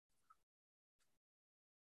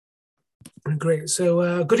Great.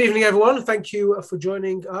 So, good evening, everyone. Thank you for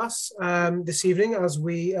joining us this evening as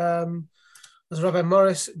Rabbi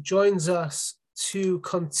Morris joins us to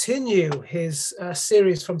continue his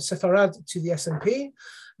series from Sepharad to the S&P.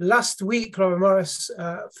 Last week, Rabbi Morris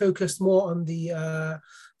focused more on the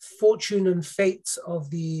fortune and fate of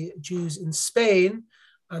the Jews in Spain,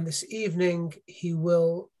 and this evening he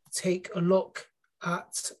will take a look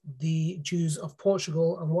at the Jews of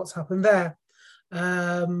Portugal and what's happened there.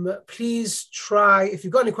 Please try, if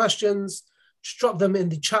you've got any questions, just drop them in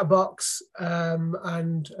the chat box, and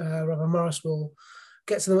Rabbi Morris will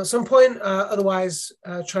get to them at some point. Otherwise,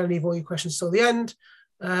 try and leave all your questions till the end.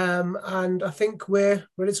 And I think we're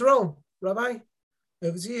ready to roll. Rabbi,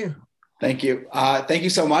 over to you. Thank you. Thank you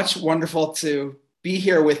so much. Wonderful to be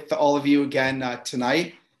here with all of you again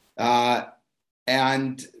tonight.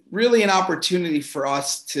 And really an opportunity for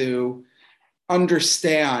us to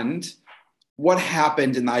understand what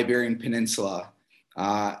happened in the Iberian Peninsula.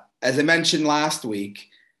 As I mentioned last week,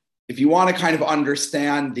 if you want to kind of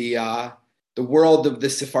understand the world of the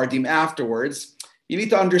Sephardim afterwards, you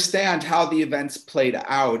need to understand how the events played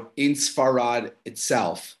out in Sepharad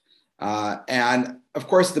itself. And of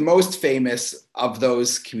course, the most famous of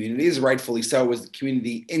those communities, rightfully so, was the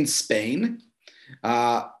community in Spain.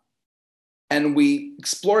 And we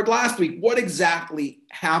explored last week what exactly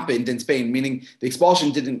happened in Spain, meaning the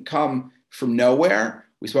expulsion didn't come from nowhere.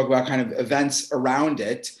 We spoke about kind of events around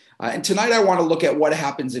it. And tonight I want to look at what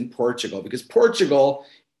happens in Portugal, because Portugal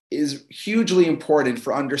is hugely important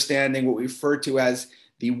for understanding what we refer to as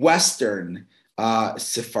the Western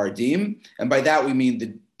Sephardim. And by that we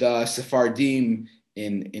mean the Sephardim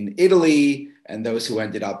in Italy and those who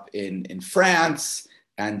ended up in France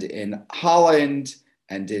and in Holland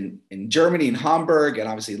and in Germany, in Hamburg, and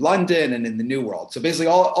obviously London and in the New World. So basically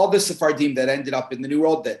all the Sephardim that ended up in the New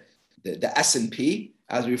World, that the S&P,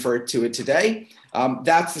 as we refer to it today,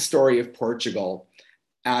 that's the story of Portugal,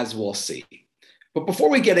 as we'll see. But before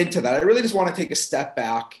we get into that, I really just want to take a step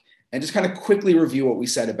back and just kind of quickly review what we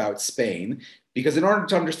said about Spain, because in order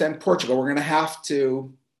to understand Portugal, we're going to have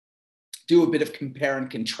to do a bit of compare and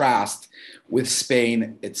contrast with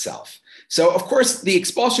Spain itself. So, of course, the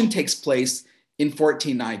expulsion takes place in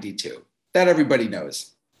 1492. That everybody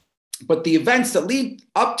knows. But the events that lead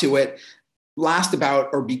up to it last about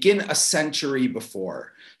or begin a century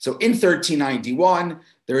before. So in 1391,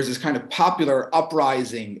 there is this kind of popular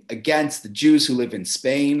uprising against the Jews who live in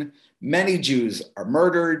Spain. Many Jews are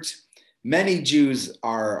murdered. Many Jews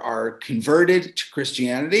are converted to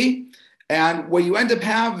Christianity. And what you end up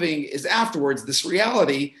having is afterwards this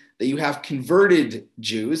reality that you have converted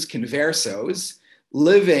Jews, conversos,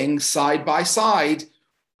 living side by side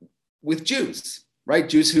with Jews, right?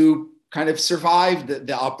 Jews who kind of survived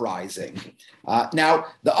the uprising. Now,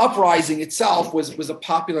 the uprising itself was a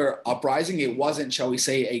popular uprising. It wasn't, shall we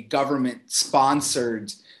say, a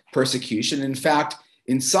government-sponsored persecution. In fact,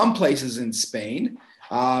 in some places in Spain,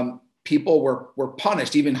 people were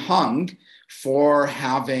punished, even hung, for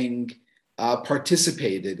having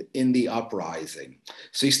participated in the uprising.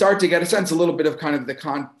 So you start to get a sense, a little bit of kind of the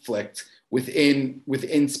conflict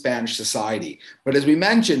within Spanish society. But as we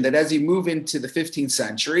mentioned, that as you move into the 15th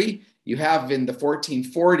century, you have in the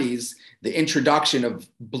 1440s the introduction of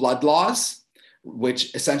blood laws,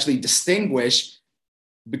 which essentially distinguish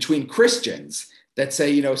between Christians that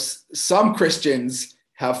say, some Christians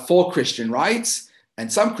have full Christian rights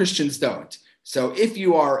and some Christians don't. So if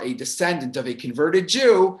you are a descendant of a converted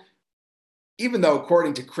Jew, even though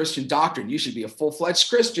according to Christian doctrine, you should be a full-fledged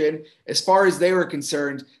Christian, as far as they were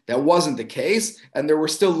concerned, that wasn't the case. And there were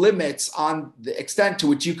still limits on the extent to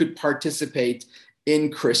which you could participate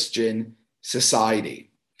in Christian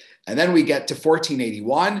society. And then we get to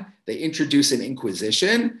 1481, they introduce an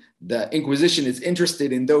Inquisition. The Inquisition is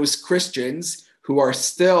interested in those Christians who are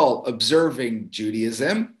still observing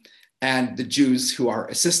Judaism and the Jews who are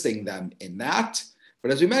assisting them in that.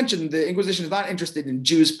 But as we mentioned, the Inquisition is not interested in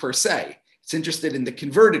Jews per se. It's interested in the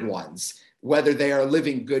converted ones, whether they are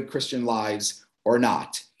living good Christian lives or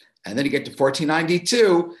not. And then you get to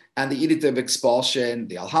 1492 and the Edict of Expulsion,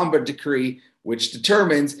 the Alhambra Decree, which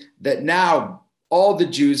determines that now all the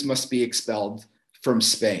Jews must be expelled from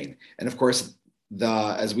Spain. And of course,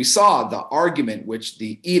 as we saw, the argument which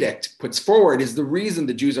the edict puts forward is the reason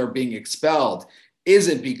the Jews are being expelled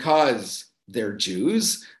isn't because they're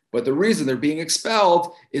Jews, but the reason they're being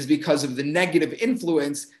expelled is because of the negative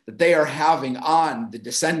influence that they are having on the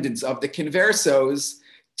descendants of the conversos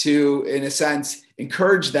to, in a sense,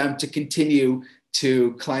 encourage them to continue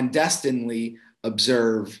to clandestinely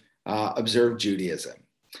observe Judaism.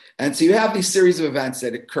 And so you have these series of events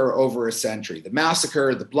that occur over a century: the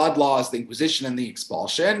massacre, the blood laws, the Inquisition, and the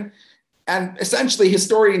expulsion. And essentially,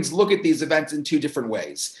 historians look at these events in two different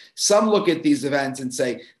ways. Some look at these events and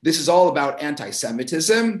say, this is all about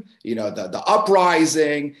anti-Semitism, the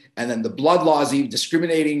uprising, and then the blood laws, even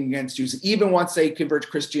discriminating against Jews, even once they convert to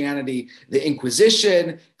Christianity, the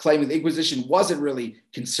Inquisition, claiming the Inquisition wasn't really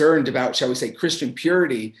concerned about, shall we say, Christian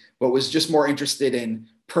purity, but was just more interested in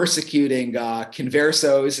persecuting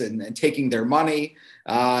conversos and taking their money.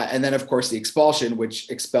 And then, of course, the expulsion, which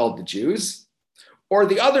expelled the Jews. Or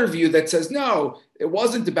the other view that says, no, it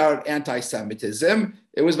wasn't about anti-Semitism.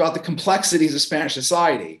 It was about the complexities of Spanish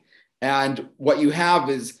society. And what you have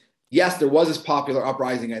is, yes, there was this popular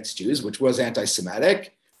uprising against Jews, which was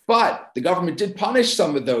anti-Semitic, but the government did punish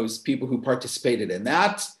some of those people who participated in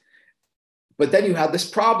that. But then you had this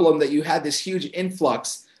problem that you had this huge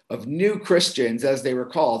influx of new Christians, as they were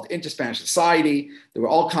called, into Spanish society. There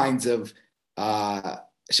were all kinds of,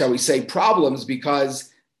 shall we say, problems because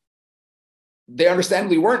they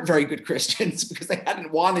understandably weren't very good Christians because they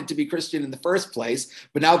hadn't wanted to be Christian in the first place,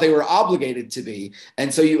 but now they were obligated to be.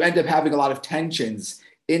 And so you end up having a lot of tensions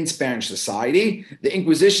in Spanish society. The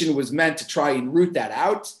Inquisition was meant to try and root that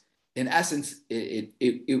out. In essence,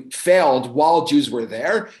 it failed while Jews were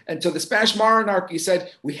there. And so the Spanish monarchy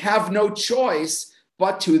said, we have no choice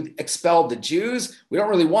but to expel the Jews. We don't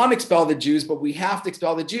really want to expel the Jews, but we have to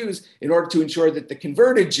expel the Jews in order to ensure that the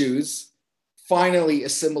converted Jews finally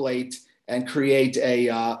assimilate and create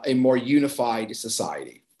a more unified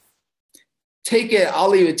society. I'll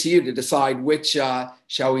leave it to you to decide which,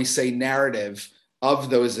 shall we say, narrative of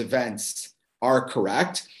those events are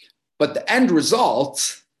correct. But the end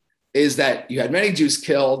result is that you had many Jews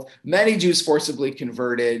killed, many Jews forcibly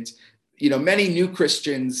converted, many new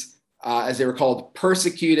Christians, as they were called,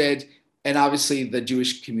 persecuted, and obviously the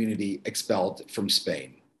Jewish community expelled from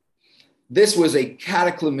Spain. This was a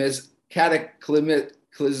tripping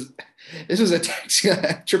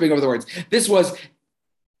over the words. This was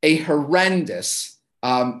a horrendous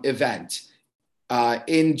event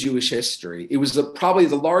in Jewish history. It was probably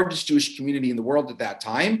the largest Jewish community in the world at that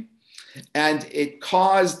time, and it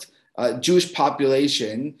caused Jewish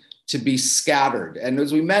population to be scattered. And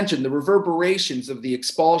as we mentioned, the reverberations of the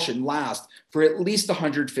expulsion last for at least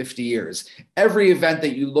 150 years. Every event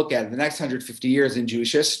that you look at in the next 150 years in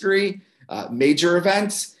Jewish history, major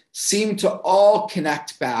events, seem to all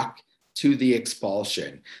connect back to the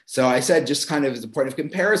expulsion. So I said, just kind of as a point of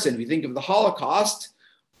comparison, if you think of the Holocaust,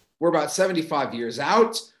 we're about 75 years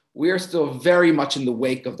out. We are still very much in the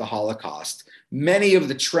wake of the Holocaust. Many of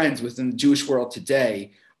the trends within the Jewish world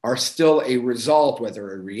today are still a result,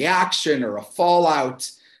 whether a reaction or a fallout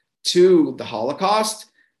to the Holocaust.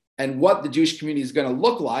 And what the Jewish community is going to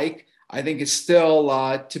look like, I think, is still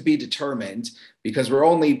to be determined, because we're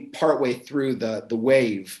only partway through the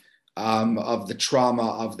wave of the trauma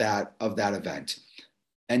of that event.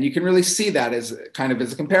 And you can really see that as kind of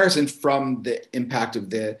as a comparison from the impact of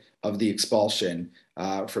the expulsion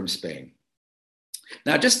from Spain.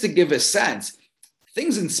 Now, just to give a sense,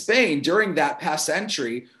 things in Spain during that past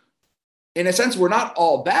century, in a sense, were not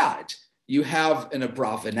all bad. You have an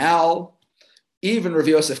Abravanel. Even Rav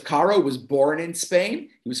Yosef Karo was born in Spain.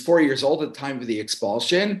 He was 4 years old at the time of the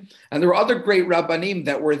expulsion. And there were other great Rabbanim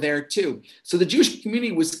that were there too. So the Jewish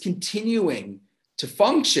community was continuing to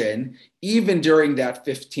function even during that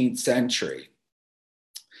 15th century.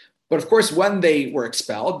 But of course, when they were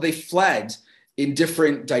expelled, they fled in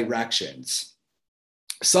different directions.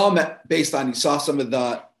 Some, based on, you saw some of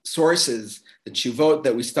the sources, the Tshuvot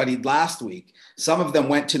that we studied last week, some of them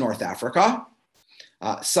went to North Africa.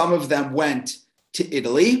 Some of them went to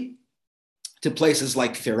Italy, to places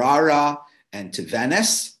like Ferrara and to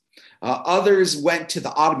Venice. Others went to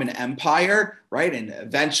the Ottoman Empire, right? And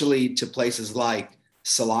eventually to places like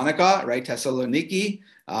Salonika, right? Thessaloniki,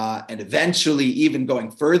 and eventually even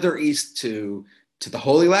going further east to the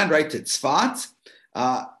Holy Land, right? To Tzfat.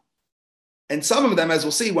 And some of them, as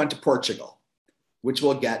we'll see, went to Portugal, which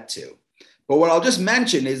we'll get to. But what I'll just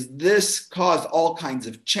mention is this caused all kinds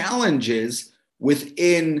of challenges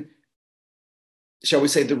within, shall we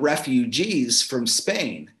say, the refugees from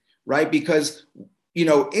Spain, right? Because,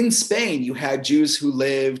 in Spain, you had Jews who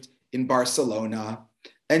lived in Barcelona,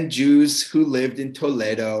 and Jews who lived in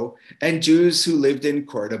Toledo, and Jews who lived in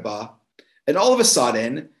Cordoba. And all of a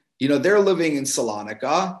sudden, they're living in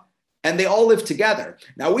Salonika, and they all live together.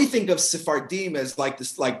 Now, we think of Sephardim as like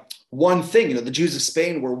this, like one thing, the Jews of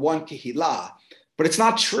Spain were one kehillah, but it's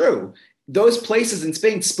not true. Those places in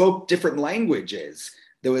Spain spoke different languages.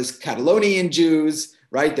 There was Catalonian Jews,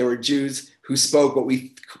 right? There were Jews who spoke what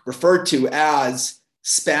we refer to as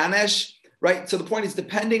Spanish, right? So the point is,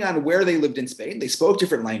 depending on where they lived in Spain, they spoke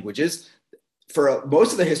different languages. for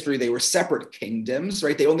most of the history, they were separate kingdoms,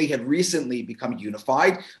 right? They only had recently become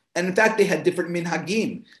unified. And in fact, they had different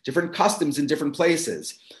minhagim, different customs in different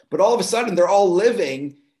places. But all of a sudden, they're all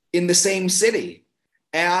living in the same city.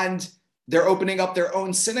 And they're opening up their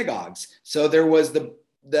own synagogues. So there was the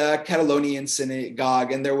Catalonian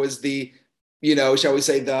synagogue, and there was the, shall we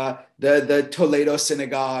say, the Toledo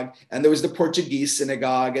synagogue, and there was the Portuguese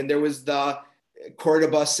synagogue, and there was the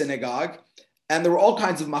Cordoba synagogue. And there were all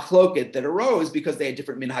kinds of machloket that arose because they had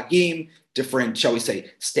different minhagim, different, shall we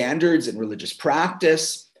say, standards and religious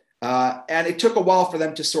practice. And it took a while for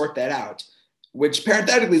them to sort that out, which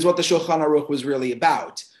parenthetically is what the Shulchan Aruch was really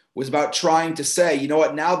about, was about trying to say, you know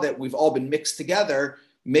what, now that we've all been mixed together,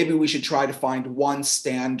 maybe we should try to find one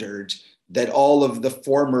standard that all of the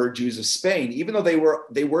former Jews of Spain, even though they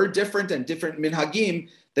were different and different minhagim,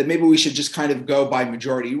 that maybe we should just kind of go by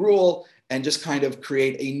majority rule and just kind of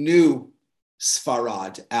create a new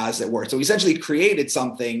Sepharad, as it were. So he essentially created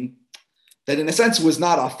something that in a sense was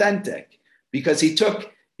not authentic, because he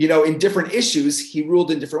took, in different issues, he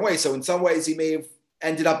ruled in different ways. So in some ways he may have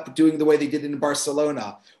ended up doing the way they did it in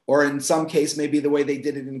Barcelona, or in some case, maybe the way they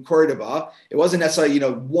did it in Cordoba. It wasn't necessarily,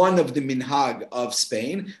 one of the minhag of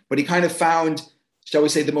Spain, but he kind of found, shall we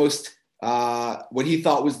say, the most, what he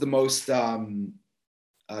thought was the most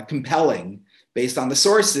compelling based on the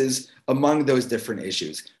sources among those different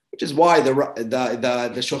issues, which is why the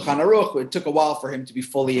Shulchan Aruch, it took a while for him to be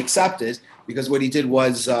fully accepted, because what he did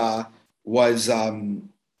was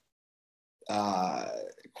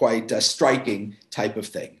quite a striking type of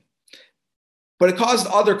thing. But it caused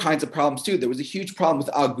other kinds of problems too. There was a huge problem with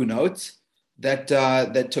agunot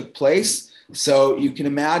that took place. So you can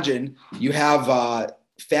imagine you have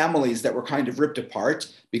families that were kind of ripped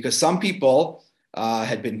apart because some people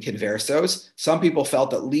had been conversos. Some people felt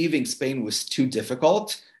that leaving Spain was too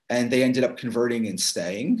difficult, and they ended up converting and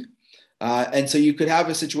staying. And so you could have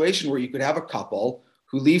a situation where you could have a couple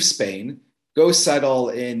who leave Spain, go settle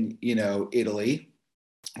in, Italy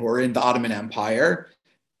or in the Ottoman Empire.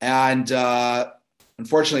 And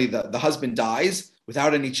unfortunately, the husband dies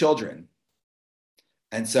without any children.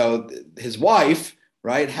 And so his wife,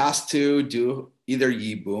 right, has to do either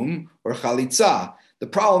yibum or chalitza. The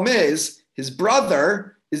problem is his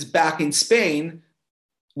brother is back in Spain,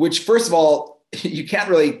 which, first of all, you can't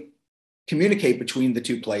really communicate between the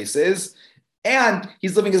two places. And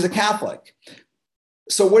he's living as a Catholic.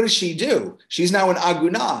 So what does she do? She's now an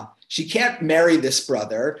aguna. She can't marry this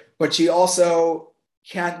brother, but she also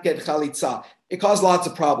can't get chalitza. It caused lots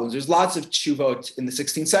of problems. There's lots of tshuvot in the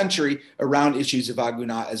 16th century around issues of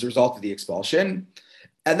aguna as a result of the expulsion.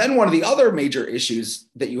 And then one of the other major issues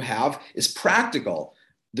that you have is practical.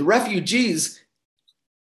 The refugees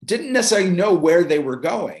didn't necessarily know where they were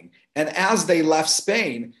going. And as they left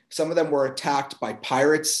Spain, some of them were attacked by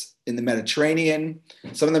pirates in the Mediterranean.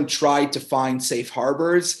 Some of them tried to find safe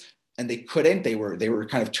harbors, and they couldn't. They were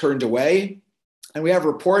kind of turned away. And we have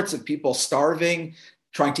reports of people starving,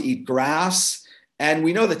 trying to eat grass. And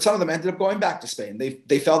we know that some of them ended up going back to Spain.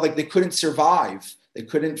 They felt like they couldn't survive. They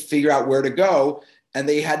couldn't figure out where to go. And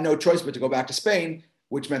they had no choice but to go back to Spain,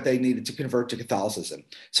 which meant they needed to convert to Catholicism.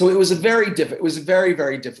 So it was a very,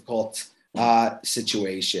 very difficult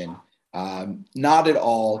situation. Not at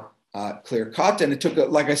all clear cut. And it took,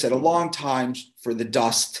 like I said, a long time for the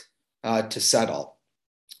dust to settle.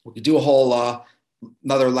 We could do a whole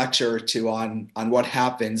another lecture or two on what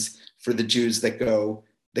happens for the Jews that go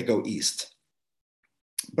east.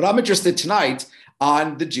 But I'm interested tonight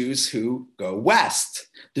on the Jews who go west,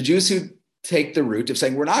 the Jews who take the route of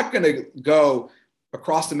saying, we're not going to go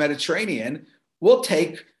across the Mediterranean. We'll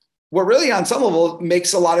take what really on some level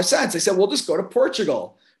makes a lot of sense. They said, we'll just go to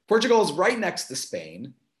Portugal. Portugal is right next to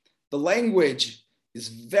Spain. The language is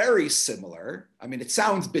very similar. I mean, it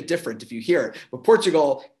sounds a bit different if you hear it, but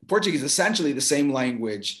Portuguese is essentially the same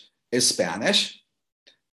language as Spanish.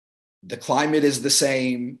 The climate is the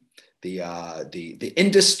same. The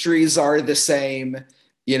industries are the same.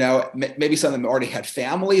 Maybe some of them already had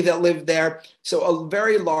family that lived there. So a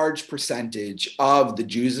very large percentage of the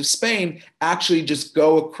Jews of Spain actually just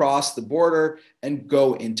go across the border and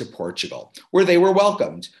go into Portugal, where they were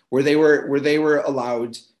welcomed, where they were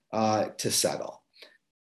allowed to settle.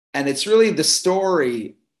 And it's really the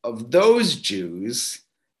story of those Jews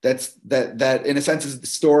that in a sense is the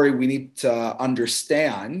story we need to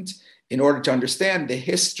understand in order to understand the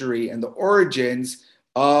history and the origins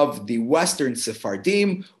of the Western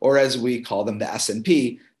Sephardim, or as we call them, the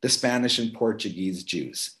SNP, the Spanish and Portuguese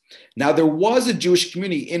Jews. Now, there was a Jewish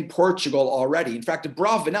community in Portugal already. In fact,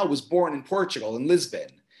 Abravanel was born in Portugal, in Lisbon.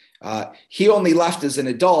 He only left as an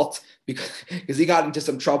adult because he got into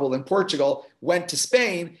some trouble in Portugal, went to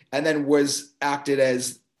Spain, and then was acted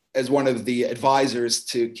as one of the advisors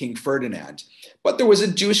to King Ferdinand. But there was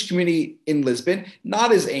a Jewish community in Lisbon,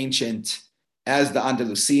 not as ancient as the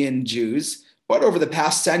Andalusian Jews, but over the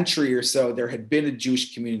past century or so, there had been a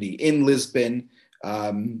Jewish community in Lisbon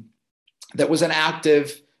that was an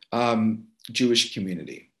active Jewish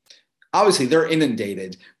community. Obviously, they're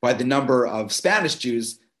inundated by the number of Spanish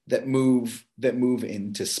Jews that move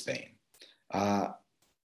into Spain. Now,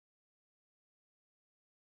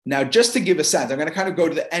 just to give a sense, I'm going to kind of go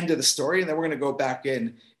to the end of the story, and then we're going to go back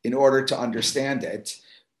in order to understand it.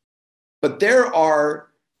 But there are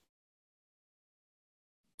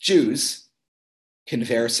Jews,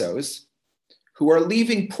 conversos, who are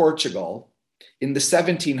leaving Portugal in the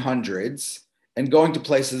 1700s and going to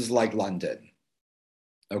places like London.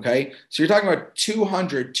 Okay, so you're talking about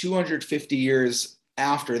 250 years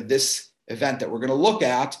after this event that we're going to look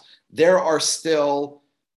at, there are still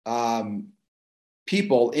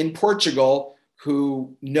people in Portugal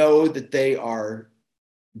who know that they are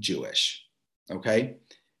Jewish. Okay,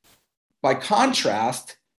 by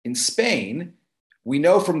contrast, in Spain, we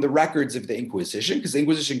know from the records of the Inquisition, because the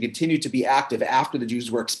Inquisition continued to be active after the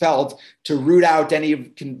Jews were expelled, to root out any of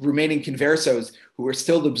remaining conversos who were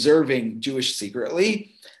still observing Jewish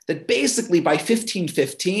secretly, that basically by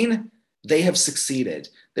 1515, they have succeeded.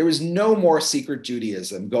 There is no more secret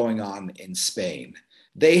Judaism going on in Spain.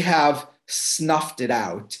 They have snuffed it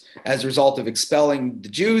out as a result of expelling the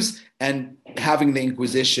Jews and having the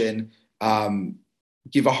Inquisition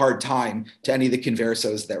give a hard time to any of the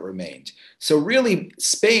conversos that remained. So really,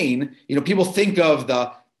 Spain, people think of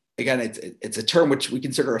it's a term which we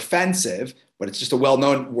consider offensive, but it's just a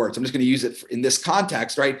well-known word. So I'm just going to use it in this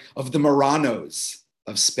context, right? Of the Marranos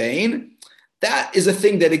of Spain. That is a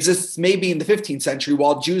thing that exists maybe in the 15th century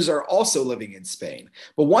while Jews are also living in Spain.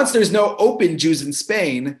 But once there's no open Jews in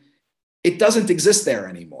Spain, it doesn't exist there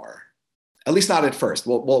anymore. At least not at first.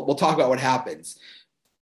 We'll talk about what happens.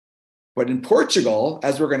 But in Portugal,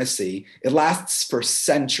 as we're going to see, it lasts for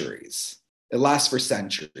centuries. It lasts for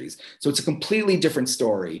centuries. So it's a completely different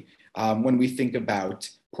story when we think about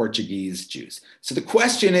Portuguese Jews. So the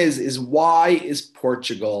question is why is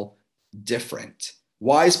Portugal different?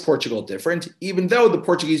 Why is Portugal different? Even though the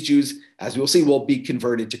Portuguese Jews, as we'll see, will be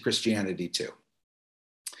converted to Christianity too.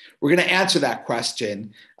 We're going to answer that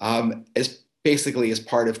question as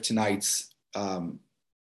part of tonight's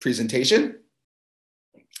presentation.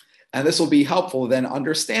 And this will be helpful then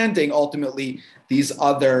understanding ultimately these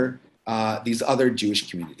other Jewish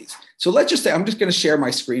communities. So let's just say, I'm just going to share my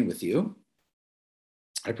screen with you.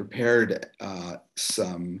 I prepared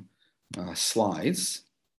some slides.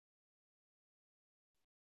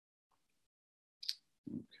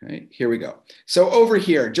 Okay, here we go. So over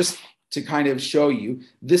here, just to kind of show you,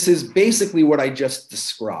 this is basically what I just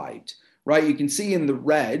described, right? You can see in the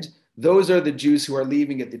red, those are the Jews who are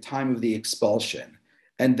leaving at the time of the expulsion.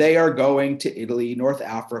 And they are going to Italy, North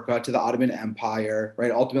Africa, to the Ottoman Empire,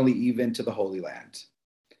 right? Ultimately, even to the Holy Land.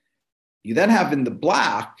 You then have in the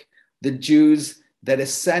black, the Jews that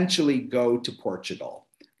essentially go to Portugal,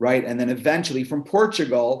 right? And then eventually from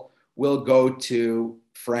Portugal, will go to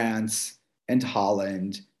France and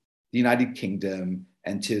Holland, the United Kingdom,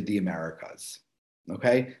 and to the Americas.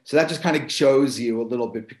 Okay, so that just kind of shows you a little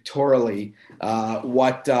bit pictorially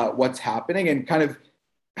what's happening, and kind of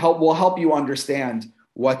will help you understand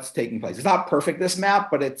what's taking place. It's not perfect, this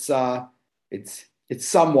map, but it's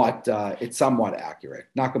somewhat accurate.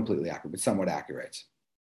 Not completely accurate, but somewhat accurate.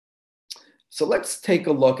 So let's take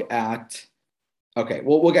a look at. Okay,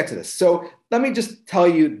 well, we'll get to this. So let me just tell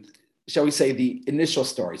you, shall we say, the initial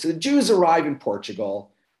story. So the Jews arrive in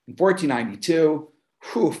Portugal in 1492.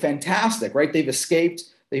 Whew, fantastic, right? They've escaped.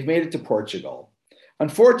 They've made it to Portugal.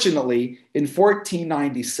 Unfortunately, in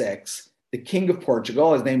 1496, the king of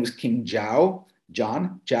Portugal, his name was King John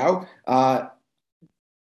João,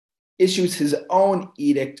 issues his own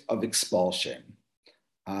edict of expulsion.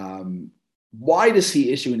 Why does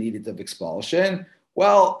he issue an edict of expulsion?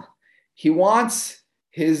 Well, he wants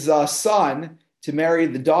his son to marry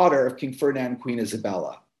the daughter of King Ferdinand and Queen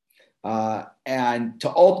Isabella, and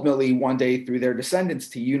to ultimately one day, through their descendants,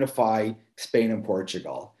 to unify Spain and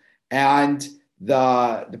Portugal. And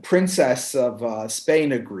the princess of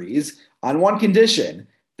Spain agrees on one condition,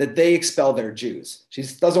 that they expel their Jews. She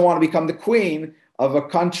doesn't want to become the queen of a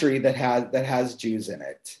country that has Jews in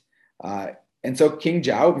it. And so King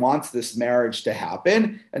João wants this marriage to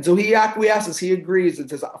happen. And so he acquiesces, he agrees and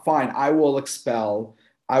says, fine, I will expel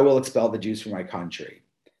the Jews from my country.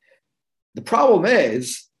 The problem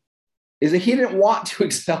is that he didn't want to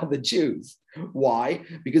expel the Jews. Why?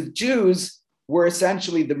 Because Jews were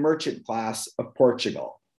essentially the merchant class of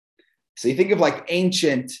Portugal. So you think of like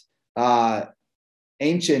ancient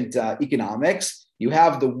economics. You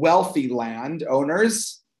have the wealthy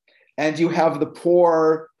landowners, and you have the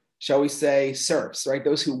poor, shall we say, serfs, right?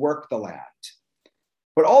 Those who work the land.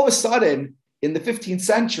 But all of a sudden, in the 15th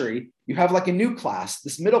century, you have like a new class,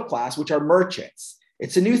 this middle class, which are merchants.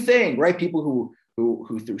 It's a new thing, right? People who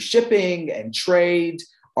through shipping and trade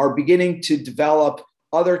are beginning to develop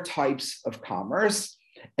other types of commerce.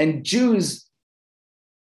 And Jews,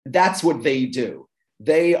 that's what they do.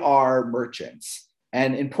 They are merchants.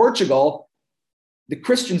 And in Portugal, the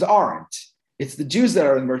Christians aren't. It's the Jews that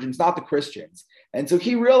are the merchants, not the Christians. And so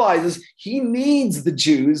he realizes he needs the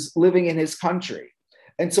Jews living in his country.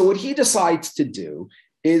 And so what he decides to do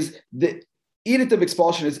is the Edict of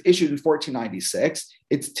Expulsion is issued in 1496.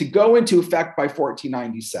 It's to go into effect by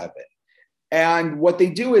 1497. And what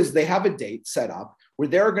they do is they have a date set up where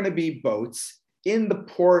there are going to be boats in the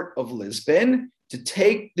port of Lisbon to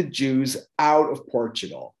take the Jews out of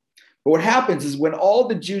Portugal. But what happens is when all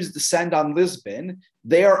the Jews descend on Lisbon,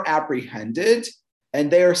 they are apprehended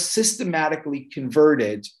and they are systematically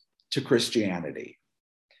converted to Christianity.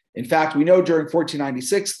 In fact, we know during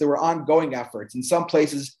 1496, there were ongoing efforts. In some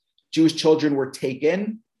places, Jewish children were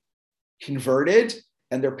taken, converted,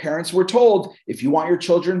 and their parents were told, if you want your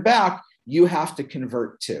children back, you have to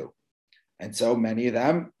convert too. And so many of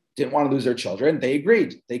them didn't want to lose their children. They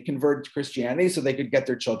agreed. They converted to Christianity so they could get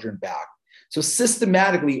their children back. So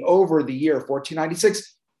systematically over the year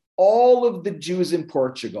 1496, all of the Jews in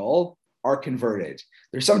Portugal are converted.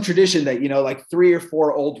 There's some tradition that, like 3 or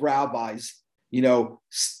 4 old rabbis,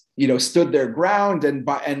 stood their ground and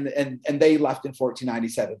they left in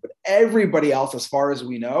 1497. But everybody else, as far as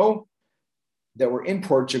we know, that were in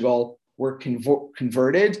Portugal were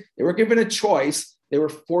converted. They were given a choice. They were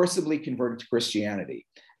forcibly converted to Christianity.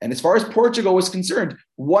 And as far as Portugal was concerned,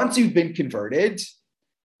 once you've been converted,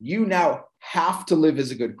 you now have to live as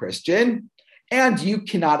a good Christian, and you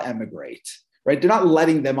cannot emigrate, right? They're not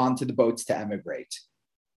letting them onto the boats to emigrate.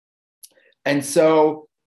 And so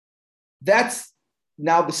that's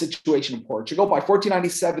now the situation in Portugal. By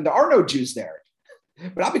 1497, there are no Jews there,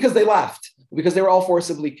 but not because they left, because they were all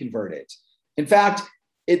forcibly converted. In fact,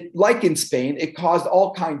 like in Spain, it caused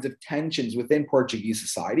all kinds of tensions within Portuguese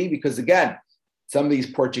society because, again, some of these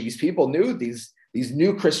Portuguese people knew these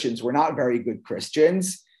new Christians were not very good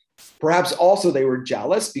Christians. Perhaps also they were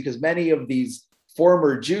jealous because many of these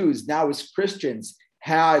former Jews, now as Christians,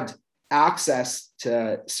 had access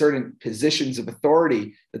to certain positions of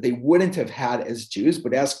authority that they wouldn't have had as Jews,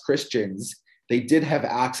 but as Christians, they did have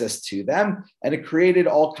access to them. And it created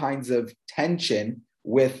all kinds of tension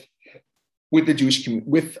with the Jewish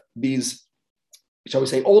community, with these, shall we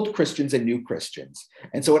say, old Christians and new Christians.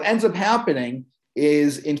 And so what ends up happening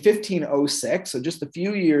is in 1506, so just a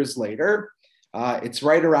few years later, it's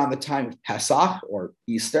right around the time of Pesach or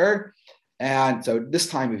Easter. And so this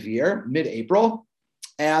time of year, mid-April,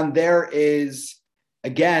 and there is,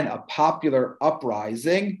 again, a popular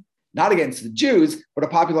uprising, not against the Jews, but a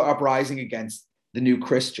popular uprising against the new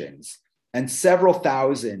Christians. And several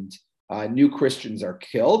thousand new Christians are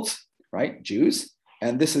killed, right? Jews.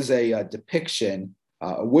 And this is a depiction,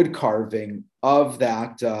 a wood carving of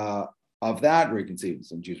that, where you can see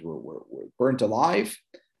some Jews were burnt alive.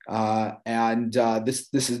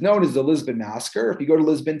 This is known as the Lisbon Massacre. If you go to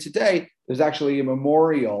Lisbon today, there's actually a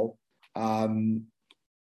memorial.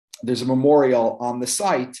 There's a memorial on the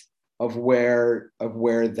site of where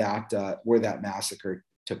that massacre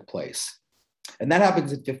took place, and that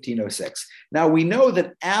happens in 1506. Now we know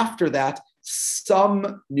that after that,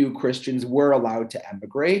 some new Christians were allowed to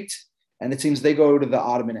emigrate, and it seems they go to the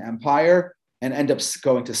Ottoman Empire and end up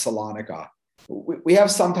going to Salonika. We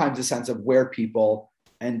have sometimes a sense of where people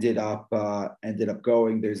ended up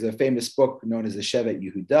going. There's a famous book known as the Shevet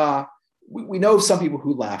Yehuda. We know some people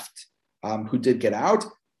who left, who did get out,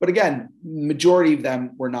 but again, majority of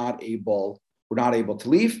them were not able to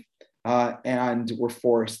leave, and were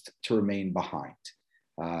forced to remain behind.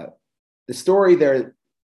 The story there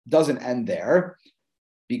doesn't end there,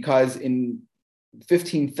 because in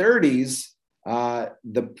 1530s,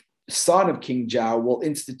 the son of King João will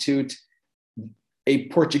institute a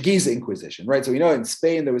Portuguese Inquisition, right? So we know in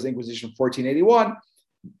Spain there was Inquisition in 1481.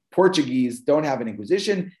 Portuguese don't have an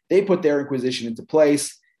Inquisition. They put their Inquisition into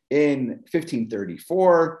place in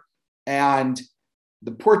 1534. And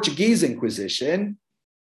the Portuguese Inquisition,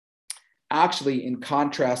 actually, in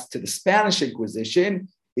contrast to the Spanish Inquisition,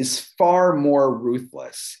 is far more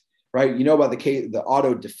ruthless, right? You know about the case, the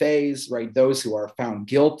auto de fes, right? Those who are found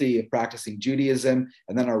guilty of practicing Judaism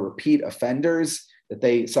and then are repeat offenders.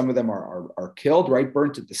 that some of them are killed, right,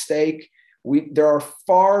 burnt at the stake. There are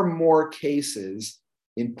far more cases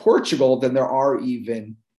in Portugal than there are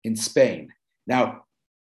even in Spain. Now,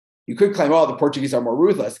 you could claim, oh, the Portuguese are more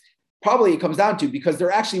ruthless. Probably it comes down to because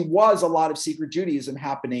there actually was a lot of secret Judaism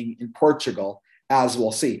happening in Portugal, as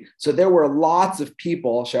we'll see. So there were lots of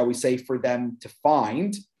people, shall we say, for them to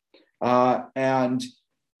find. And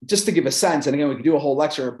just to give a sense, and again, we could do a whole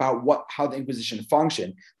lecture about how the Inquisition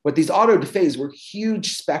functioned, but these auto de fes were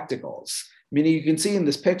huge spectacles. Meaning you can see in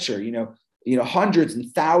this picture, hundreds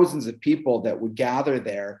and thousands of people that would gather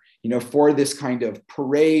there, for this kind of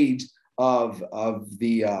parade of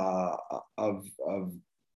the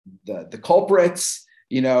culprits,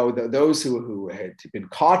 those who had been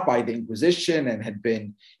caught by the Inquisition and had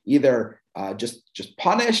been either just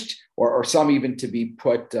punished or some even to be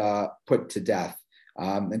put to death.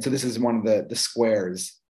 And so this is one of the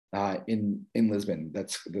squares in Lisbon.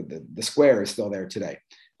 That's the square is still there today.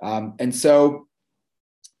 And so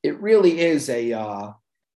it really is the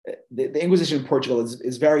Inquisition in Portugal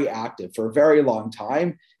is very active for a very long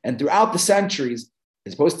time. And throughout the centuries,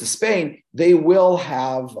 as opposed to Spain, they will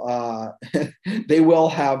have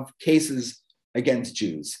cases against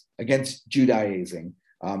Jews, against Judaizing,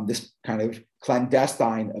 this kind of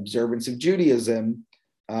clandestine observance of Judaism,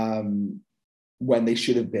 when they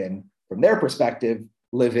should have been, from their perspective,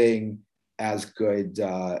 living as good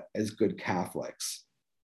Catholics.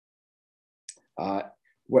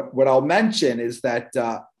 What I'll mention is that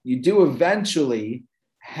you do eventually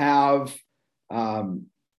have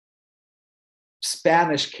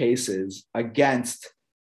Spanish cases against,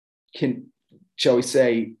 shall we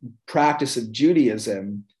say, practice of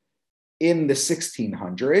Judaism in the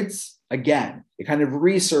 1600s. Again, it kind of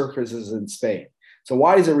resurfaces in Spain. So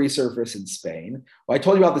why does it resurface in Spain? Well, I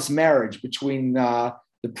told you about this marriage between the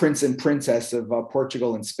prince and princess of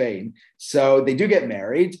Portugal and Spain. So they do get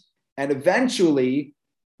married, and eventually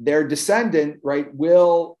their descendant, right,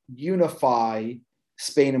 will unify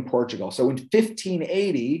Spain and Portugal. So in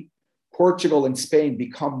 1580, Portugal and Spain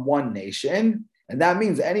become one nation, and that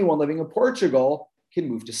means anyone living in Portugal can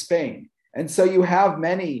move to Spain. And so you have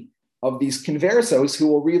many of these conversos who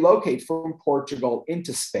will relocate from Portugal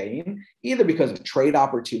into Spain, either because of trade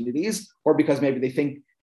opportunities or because maybe they think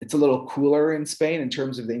it's a little cooler in Spain in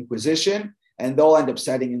terms of the Inquisition, and they'll end up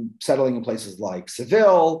settling in places like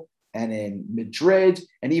Seville and in Madrid,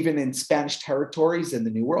 and even in Spanish territories in the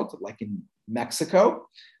New World, like in Mexico,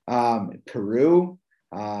 Peru,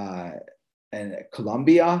 and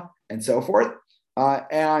Colombia, and so forth.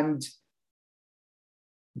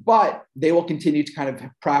 But they will continue to kind of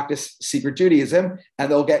practice secret Judaism, and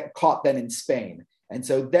they'll get caught then in Spain. And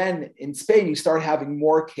so then in Spain, you start having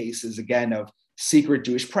more cases again of secret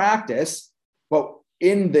Jewish practice. But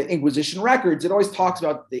in the Inquisition records, it always talks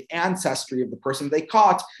about the ancestry of the person they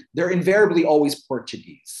caught. They're invariably always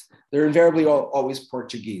Portuguese.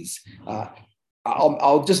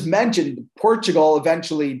 I'll just mention Portugal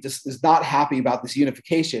eventually just is not happy about this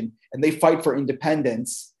unification, and they fight for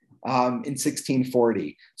independence in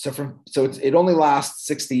 1640. So it only lasts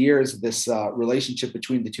 60 years, this relationship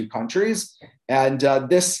between the two countries, and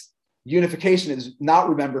this unification is not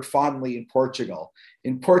remembered fondly in Portugal.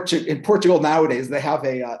 In Portugal nowadays, they have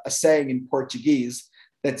a saying in Portuguese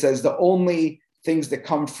that says the only things that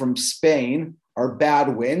come from Spain are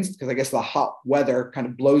bad winds, because I guess the hot weather kind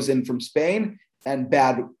of blows in from Spain, and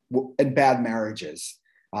bad marriages.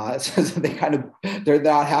 So they're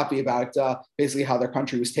not happy about basically how their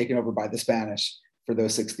country was taken over by the Spanish for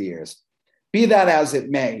those 60 years. Be that as it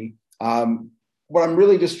may, what I'm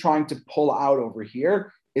really just trying to pull out over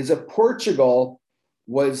here is that Portugal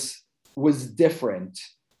was different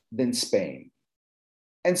than Spain.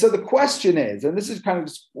 And so the question is, and this is kind of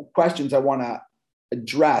just questions I want to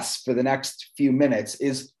address for the next few minutes,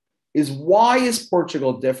 is why is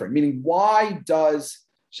Portugal different? Meaning, why does,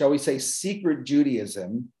 shall we say, secret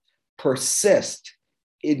Judaism persist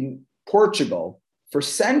in Portugal for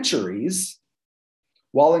centuries,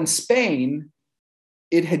 while in Spain,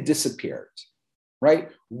 it had disappeared, right?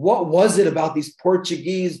 What was it about these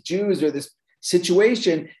Portuguese Jews or this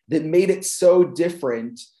situation that made it so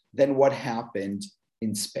different than what happened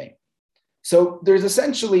in Spain? So there's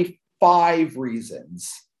essentially 5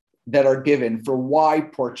 reasons that are given for why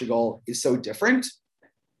Portugal is so different.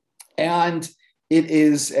 And it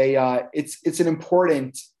is it's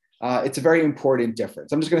a very important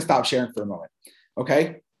difference. I'm just going to stop sharing for a moment.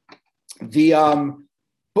 Okay. The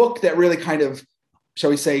book that really kind of,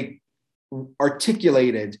 shall we say,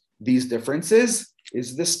 articulated these differences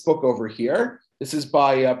is this book over here. This is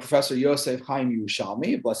by Professor Yosef Chaim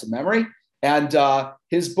Yerushalmi, of blessed memory. And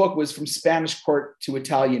his book was From Spanish Court to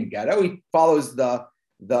Italian Ghetto. He follows the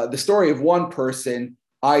story of one person,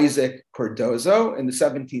 Isaac Cardozo, in the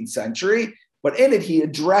 17th century. But in it, he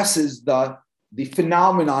addresses the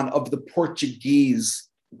phenomenon of the Portuguese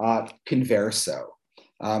converso.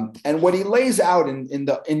 And what he lays out in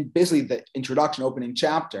basically the introduction, opening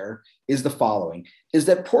chapter, is the following: is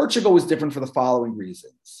that Portugal was different for the following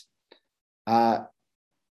reasons. But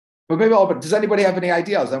does anybody have any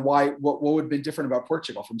ideas on what would have been different about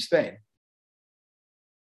Portugal from Spain?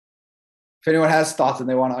 If anyone has thoughts and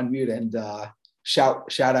they want to unmute and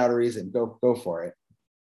shout out a reason, go for it.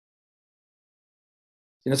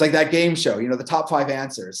 It's like that game show, the top 5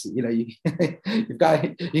 answers. You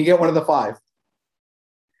can get one of the 5.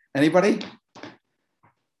 Anybody?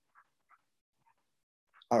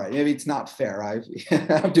 All right, maybe it's not fair.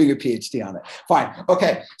 I'm doing a PhD on it. Fine.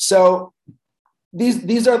 Okay, so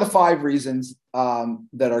these are the 5 reasons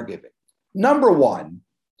that are given. Number 1,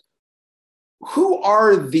 who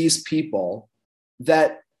are these people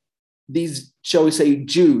that these, shall we say,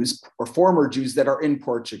 Jews or former Jews that are in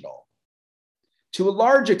Portugal? To a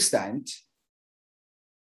large extent,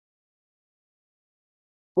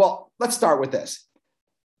 well, let's start with this.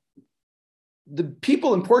 The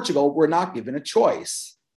people in Portugal were not given a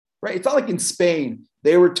choice, right? It's not like in Spain,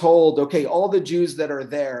 they were told, okay, all the Jews that are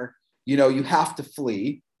there, you have to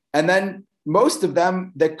flee. And then most of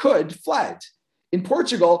them that could fled. In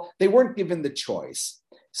Portugal, they weren't given the choice.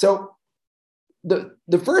 So the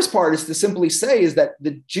first part is to simply say is that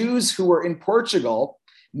the Jews who were in Portugal,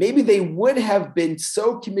 maybe they would have been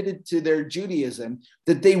so committed to their Judaism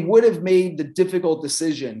that they would have made the difficult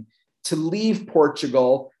decision to leave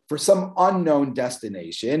Portugal for some unknown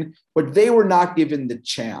destination, but they were not given the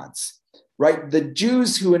chance, right? The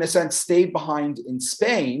Jews who, in a sense, stayed behind in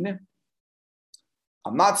Spain,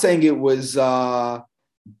 I'm not saying it was, an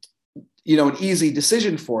easy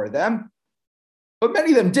decision for them, but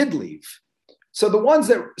many of them did leave. So the ones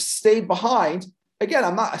that stayed behind, again,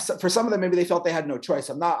 for some of them, maybe they felt they had no choice.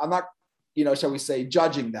 I'm not, shall we say,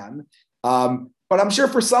 judging them. But I'm sure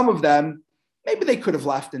for some of them, maybe they could have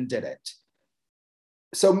left and did it.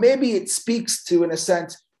 So maybe it speaks to, in a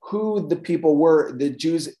sense, who the people were, the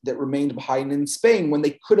Jews that remained behind in Spain when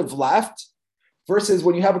they could have left, versus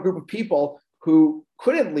when you have a group of people who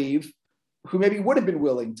couldn't leave, who maybe would have been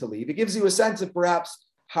willing to leave. It gives you a sense of perhaps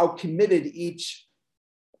how committed each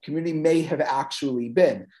community may have actually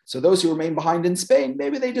been. So those who remained behind in Spain,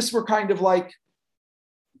 maybe they just were kind of like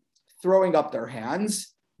throwing up their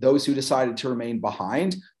hands, those who decided to remain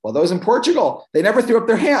behind. While those in Portugal, they never threw up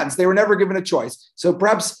their hands. They were never given a choice. So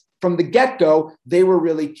perhaps from the get-go, they were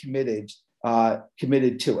really committed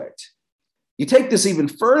to it. You take this even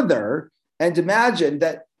further and imagine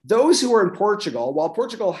that those who were in Portugal, while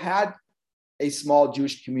Portugal had a small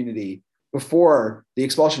Jewish community before the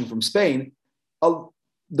expulsion from Spain,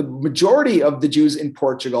 the majority of the Jews in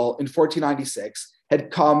Portugal in 1496 had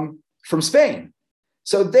come from Spain.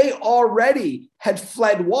 So they already had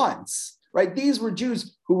fled once, right? These were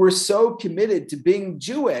Jews who were so committed to being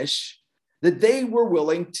Jewish that they were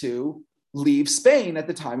willing to leave Spain at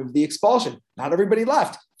the time of the expulsion. Not everybody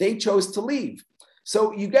left. They chose to leave.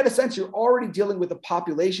 So you get a sense you're already dealing with a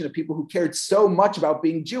population of people who cared so much about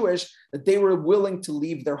being Jewish that they were willing to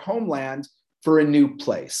leave their homeland for a new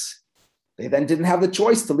place. They then didn't have the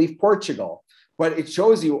choice to leave Portugal. But it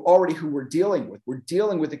shows you already who we're dealing with. We're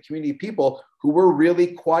dealing with a community of people who were really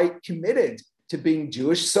quite committed to being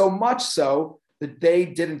Jewish, so much so that they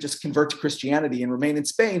didn't just convert to Christianity and remain in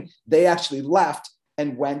Spain. They actually left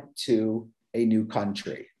and went to a new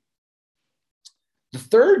country. The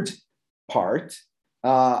third part,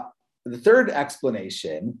 the third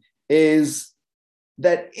explanation is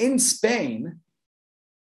that in Spain,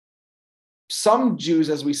 some Jews,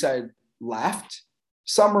 as we said, left,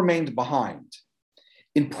 some remained behind.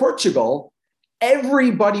 In Portugal,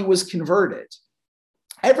 everybody was converted.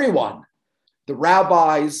 Everyone, the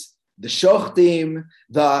rabbis, the shochtim,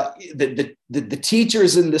 the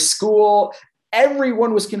teachers in the school,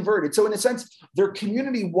 everyone was converted. So in a sense, their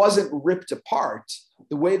community wasn't ripped apart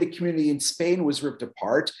the way the community in Spain was ripped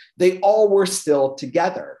apart. They all were still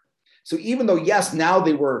together. So even though, yes, now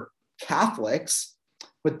they were Catholics,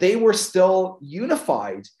 but they were still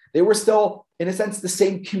unified. They were still, in a sense, the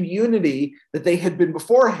same community that they had been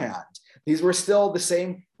beforehand. These were still the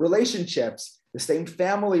same relationships, the same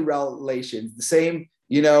family relations, the same,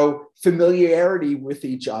 familiarity with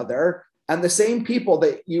each other, and the same people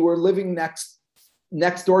that you were living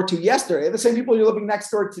next door to yesterday, the same people you're living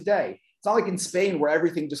next door today. It's not like in Spain where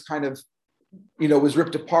everything just kind of, was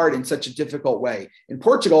ripped apart in such a difficult way. In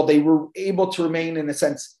Portugal, they were able to remain, in a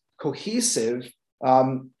sense, cohesive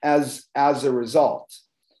as a result.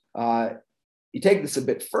 You take this a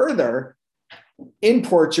bit further, in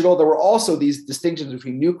Portugal, there were also these distinctions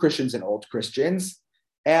between new Christians and old Christians,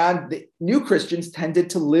 and the new Christians tended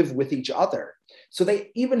to live with each other. So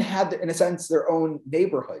they even had, in a sense, their own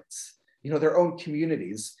neighborhoods, their own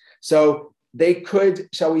communities. So they could,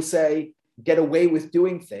 shall we say, get away with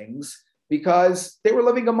doing things because they were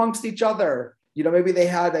living amongst each other. Maybe they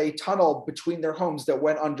had a tunnel between their homes that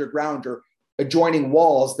went underground, or adjoining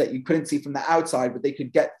walls that you couldn't see from the outside, but they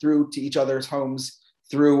could get through to each other's homes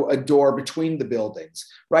through a door between the buildings,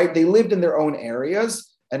 right? They lived in their own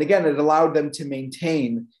areas. And again, it allowed them to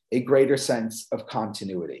maintain a greater sense of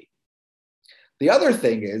continuity. The other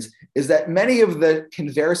thing is that many of the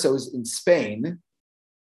conversos in Spain,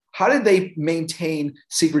 how did they maintain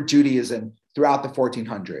secret Judaism throughout the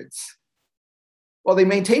 1400s? Well, they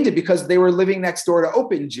maintained it because they were living next door to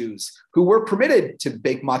open Jews who were permitted to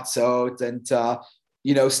bake matzot and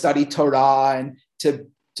study Torah and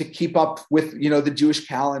to keep up with the Jewish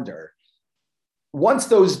calendar. Once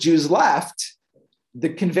those Jews left, the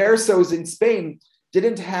conversos in Spain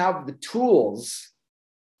didn't have the tools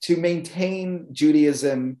to maintain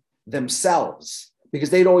Judaism themselves because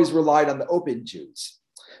they'd always relied on the open Jews.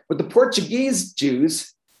 But the Portuguese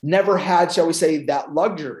Jews never had, shall we say, that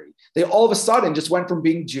luxury. They all of a sudden just went from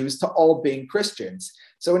being Jews to all being Christians.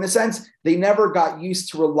 So in a sense, they never got used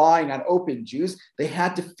to relying on open Jews. They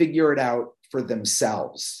had to figure it out for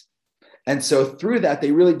themselves. And so through that,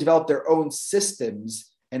 they really developed their own systems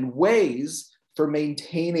and ways for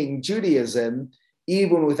maintaining Judaism,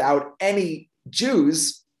 even without any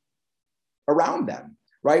Jews around them,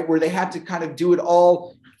 right? Where they had to kind of do it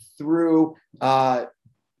all through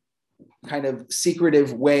kind of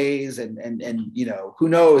secretive ways and who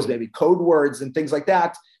knows, maybe code words and things like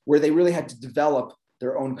that, where they really had to develop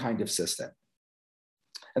their own kind of system.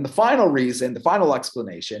 And the final reason, the final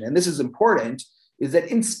explanation, and this is important, is that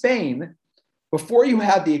in Spain, before you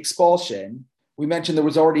had the expulsion, we mentioned there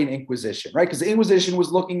was already an Inquisition, right? Because the Inquisition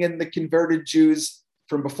was looking in the converted Jews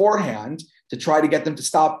from beforehand to try to get them to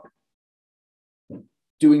stop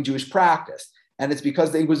doing Jewish practice. And it's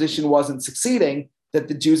because the Inquisition wasn't succeeding that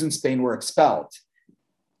the Jews in Spain were expelled.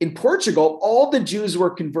 In Portugal, all the Jews were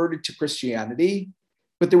converted to Christianity,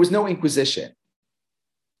 but there was no Inquisition.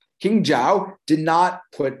 King João did not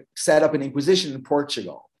set up an Inquisition in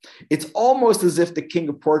Portugal. It's almost as if the King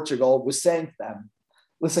of Portugal was saying to them,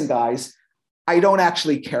 listen, guys, I don't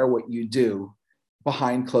actually care what you do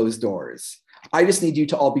behind closed doors. I just need you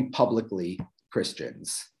to all be publicly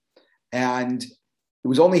Christians. And it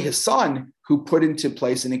was only his son who put into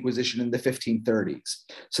place an Inquisition in the 1530s.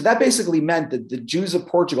 So that basically meant that the Jews of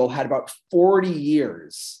Portugal had about 40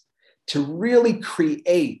 years to really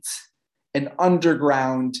create an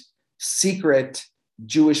underground secret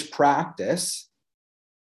Jewish practice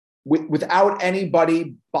without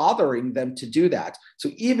anybody bothering them to do that. So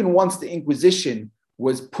even once the Inquisition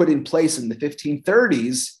was put in place in the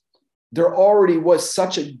 1530s, there already was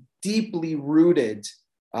such a deeply rooted,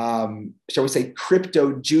 shall we say,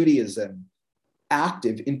 crypto-Judaism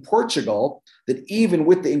active in Portugal that even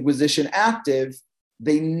with the Inquisition active,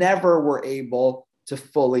 they never were able to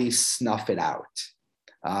fully snuff it out.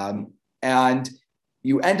 And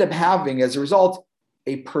you end up having, as a result,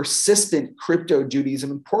 a persistent crypto-Judaism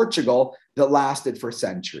in Portugal that lasted for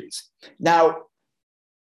centuries. Now,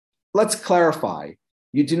 let's clarify.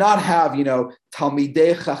 You do not have,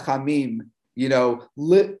 Talmidei Chachamim,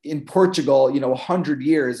 in Portugal, 100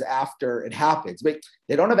 years after it happens. But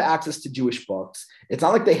they don't have access to Jewish books. It's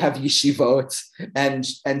not like they have yeshivot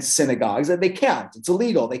and synagogues. They can't. It's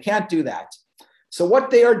illegal. They can't do that. So what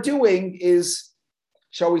they are doing is,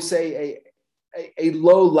 shall we say, a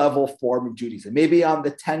low-level form of Judaism. Maybe on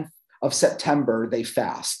the 10th of September, they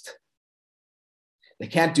fast. They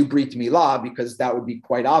can't do Brit Milah because that would be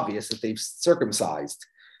quite obvious that they've circumcised.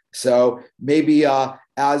 So maybe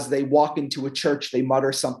as they walk into a church, they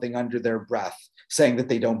mutter something under their breath, saying that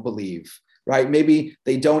they don't believe, right? Maybe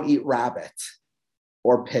they don't eat rabbit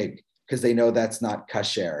or pig because they know that's not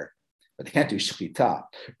kasher, but they can't do shechita.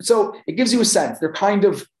 So it gives you a sense. They're kind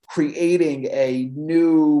of creating a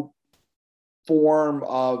new form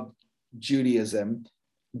of Judaism,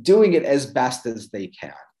 doing it as best as they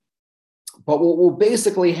can. But what will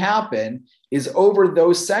basically happen is over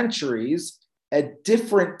those centuries, at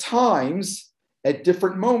different times, at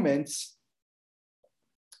different moments,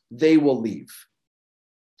 they will leave.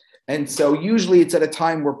 And so usually it's at a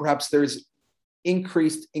time where perhaps there's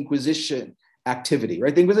increased Inquisition activity,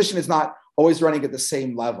 right? The Inquisition is not always running at the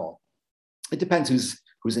same level. It depends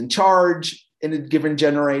who's in charge in a given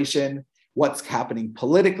generation, what's happening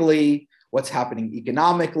politically, what's happening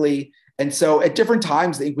economically. And so at different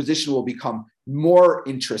times, the Inquisition will become more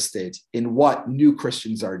interested in what new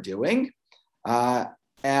Christians are doing.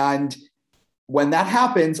 And when that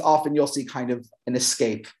happens, often you'll see kind of an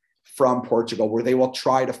escape from Portugal where they will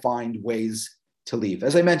try to find ways to leave.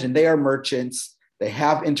 As I mentioned, they are merchants. They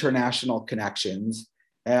have international connections.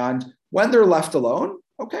 And when they're left alone,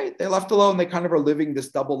 okay, they're left alone. They kind of are living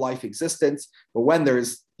this double life existence. But when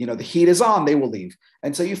there's, the heat is on, they will leave.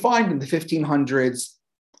 And so you find in the 1500s,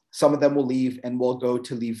 some of them will leave and will go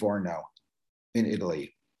to Livorno in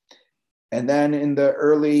Italy. And then in the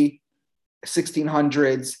early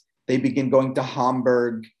 1600s, they begin going to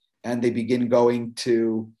Hamburg and they begin going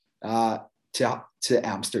to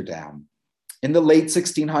Amsterdam. In the late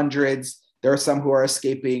 1600s, there are some who are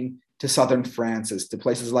escaping to southern France, to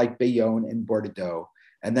places like Bayonne and Bordeaux.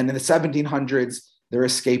 And then in the 1700s, they're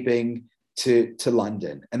escaping to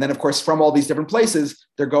London. And then, of course, from all these different places,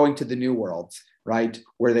 they're going to the New World, right?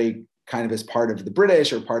 Where they kind of as part of the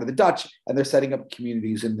British or part of the Dutch, and they're setting up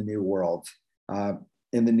communities in the New World,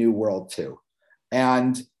 too.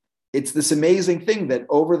 And it's this amazing thing that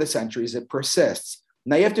over the centuries, it persists.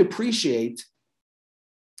 Now you have to appreciate,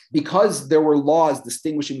 because there were laws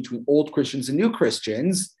distinguishing between old Christians and new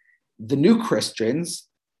Christians, the new Christians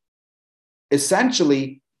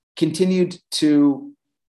essentially continued to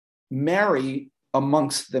marry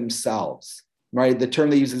amongst themselves, right? The term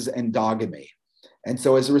they use is endogamy. And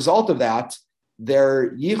so as a result of that,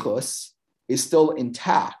 their yichus is still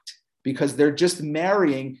intact because they're just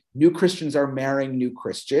marrying, new Christians are marrying new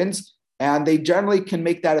Christians, and they generally can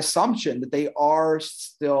make that assumption that they are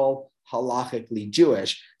still halachically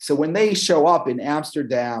Jewish. So when they show up in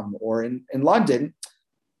Amsterdam or in London,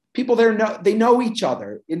 people there they know each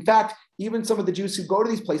other. In fact, even some of the Jews who go to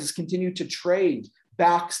these places continue to trade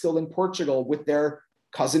back still in Portugal with their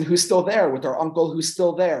cousin who's still there, with their uncle who's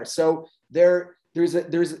still there. So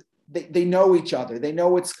they know each other. They know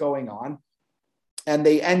what's going on. And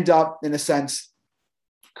they end up, in a sense,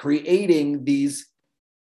 creating these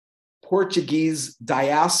Portuguese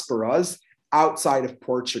diasporas outside of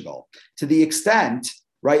Portugal, to the extent,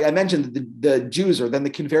 right? I mentioned that the Jews, or then the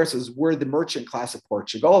conversos, were the merchant class of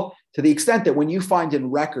Portugal, to the extent that when you find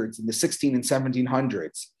in records in the 16 and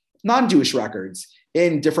 1700s, non-Jewish records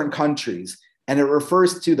in different countries, and it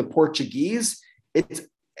refers to the Portuguese, it's,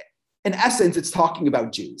 in essence, it's talking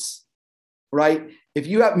about Jews, right? If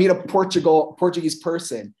you meet a Portuguese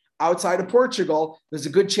person outside of Portugal, there's a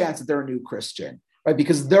good chance that they're a new Christian, right?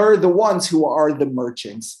 Because they're the ones who are the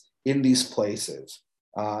merchants in these places.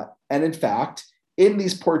 And in fact, in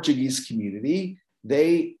these Portuguese community,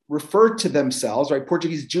 they refer to themselves, right,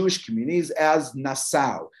 Portuguese Jewish communities, as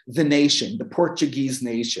Nassau, the nation, the Portuguese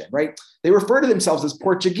nation, right? They refer to themselves as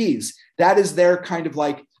Portuguese. That is their kind of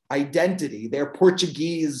like identity. They're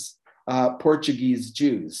Portuguese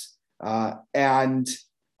Jews. And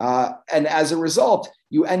as a result,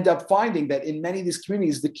 you end up finding that in many of these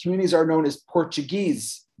communities, the communities are known as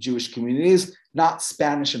Portuguese Jewish communities, not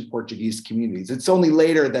Spanish and Portuguese communities. It's only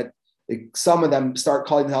later that some of them start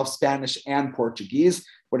calling themselves Spanish and Portuguese.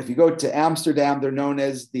 But if you go to Amsterdam, they're known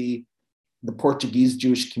as the Portuguese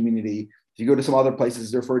Jewish community. If you go to some other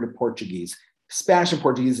places, they're referred to Portuguese. Spanish and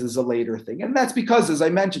Portuguese is a later thing. And that's because, as I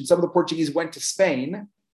mentioned, some of the Portuguese went to Spain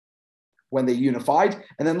when they unified,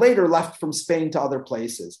 and then later left from Spain to other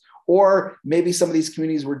places. Or maybe some of these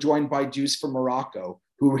communities were joined by Jews from Morocco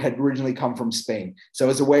who had originally come from Spain. So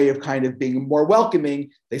as a way of kind of being more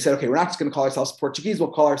welcoming, they said, okay, we're not just going to call ourselves Portuguese,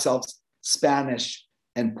 we'll call ourselves Spanish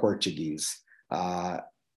and Portuguese.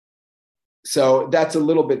 So that's a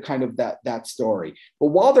little bit kind of that story. But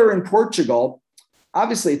while they're in Portugal,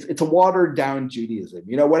 obviously it's a watered down Judaism.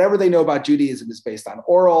 Whatever they know about Judaism is based on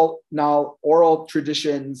oral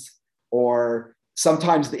traditions, or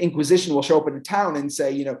sometimes the Inquisition will show up in a town and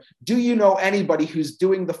say, do you know anybody who's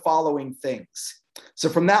doing the following things? So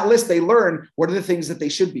from that list, they learn what are the things that they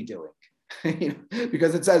should be doing.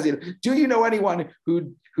 Because it says, do you know anyone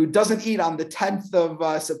who doesn't eat on the 10th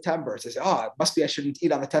of September? So they say, it must be I shouldn't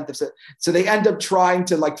eat on the 10th of September. So they end up trying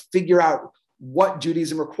to figure out what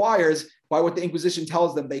Judaism requires by what the Inquisition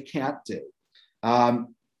tells them they can't do.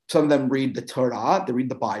 Some of them read the Torah, they read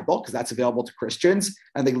the Bible, because that's available to Christians,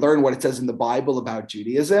 and they learn what it says in the Bible about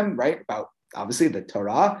Judaism, right? About, obviously, the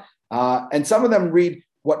Torah. And some of them read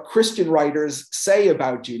what Christian writers say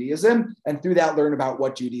about Judaism, and through that learn about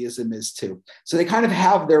what Judaism is too. So they kind of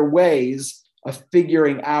have their ways of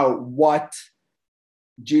figuring out what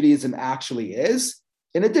Judaism actually is.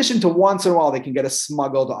 In addition to, once in a while, they can get a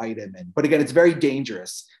smuggled item in. But again, it's very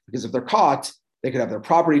dangerous, because if they're caught, they could have their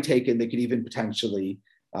property taken. They could even potentially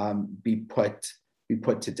be put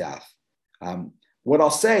to death. What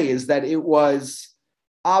I'll say is that it was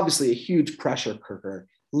obviously a huge pressure cooker,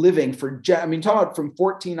 living for, talking about from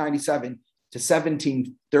 1497 to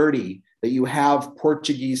 1730, that you have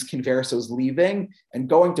Portuguese conversos leaving and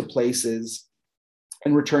going to places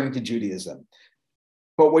and returning to Judaism.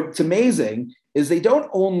 But what's amazing is they don't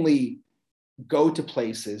only go to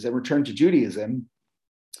places and return to Judaism,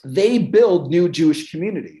 they build new Jewish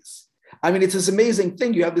communities. It's this amazing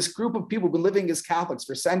thing. You have this group of people who've been living as Catholics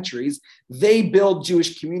for centuries. They build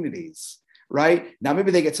Jewish communities, right? Now,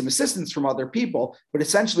 maybe they get some assistance from other people, but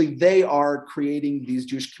essentially they are creating these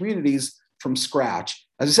Jewish communities from scratch.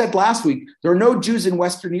 As I said last week, there are no Jews in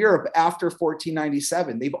Western Europe after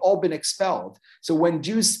 1497. They've all been expelled. So when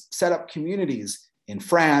Jews set up communities in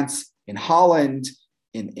France, in Holland,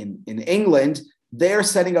 in England, they're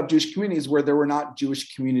setting up Jewish communities where there were not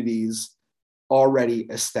Jewish communities already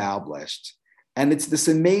established. And it's this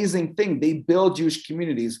amazing thing. They build Jewish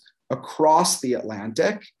communities across the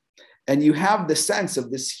Atlantic. And you have the sense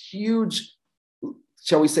of this huge,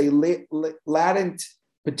 shall we say, latent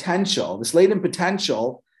potential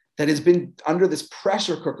that has been under this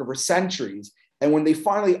pressure cooker for centuries. And when they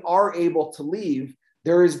finally are able to leave,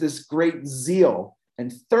 there is this great zeal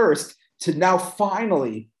and thirst to now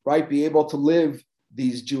finally, right, be able to live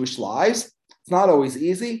these Jewish lives. It's not always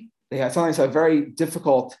easy. They have sometimes a very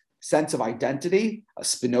difficult sense of identity.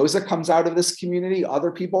 Spinoza comes out of this community,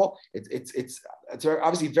 other people. It's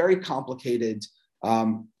obviously very complicated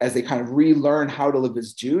as they kind of relearn how to live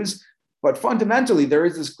as Jews. But fundamentally, there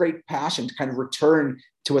is this great passion to kind of return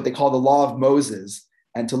to what they call the law of Moses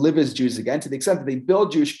and to live as Jews again, to the extent that they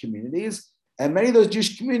build Jewish communities. And many of those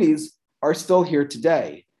Jewish communities are still here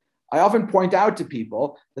today. I often point out to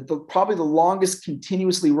people that probably the longest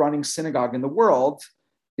continuously running synagogue in the world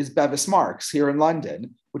is Bevis Marks here in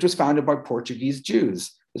London, which was founded by Portuguese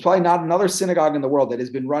Jews. There's probably not another synagogue in the world that has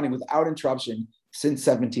been running without interruption since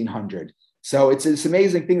 1700. So it's this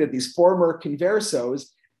amazing thing that these former conversos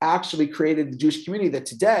actually created the Jewish community that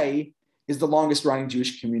today is the longest running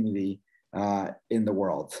Jewish community in the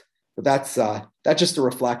world. But that's just a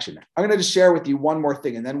reflection. I'm going to just share with you one more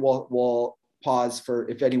thing, and then we'll pause for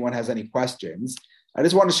if anyone has any questions. I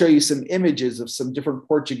just want to show you some images of some different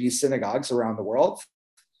Portuguese synagogues around the world,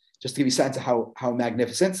 just to give you a sense of how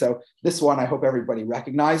magnificent. So this one I hope everybody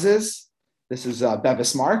recognizes. This is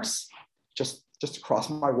Bevis Marks, just across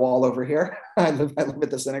my wall over here. I live at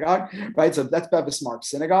the synagogue, right? So that's Bevis Marks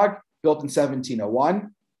Synagogue, built in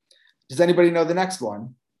 1701. Does anybody know the next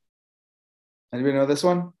one? Anybody know this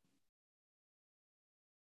one?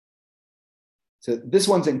 So this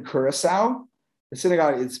one's in Curacao. The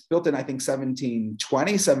synagogue is built in, I think, 1720,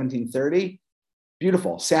 1730.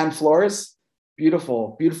 Beautiful, sand floors,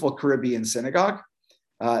 beautiful, beautiful Caribbean synagogue.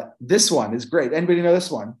 This one is great. Anybody know this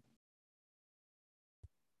one?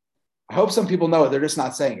 I hope some people know it. They're just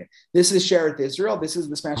not saying it. This is Shereth Israel. This is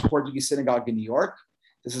the Spanish Portuguese synagogue in New York.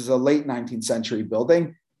 This is a late 19th century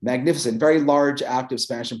building. Magnificent, very large, active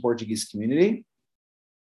Spanish and Portuguese community.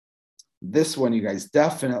 This one you guys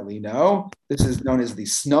definitely know. This is known as the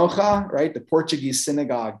Snocha, right? The Portuguese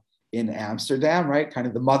synagogue in Amsterdam, right? Kind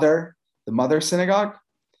of the mother synagogue.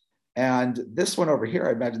 And this one over here,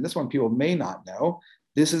 I imagine this one people may not know.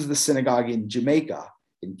 This is the synagogue in Jamaica,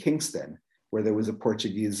 in Kingston, where there was a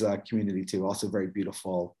Portuguese community too. Also very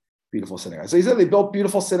beautiful, beautiful synagogue. So he said they built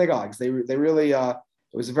beautiful synagogues. They really, it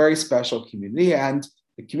was a very special community, and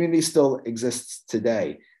the community still exists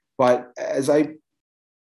today. But as I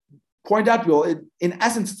point out to people, in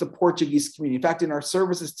essence, it's a Portuguese community. In fact, in our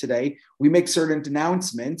services today, we make certain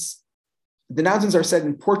denouncements. The announcements are said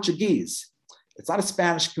in Portuguese. It's not a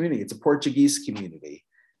Spanish community, it's a Portuguese community.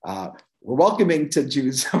 We're welcoming to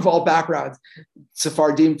Jews of all backgrounds,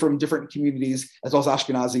 Sephardim from different communities, as well as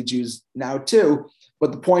Ashkenazi Jews now too.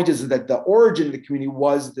 But the point is that the origin of the community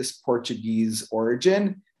was this Portuguese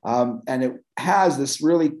origin. And it has this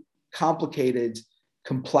really complicated,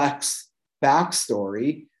 complex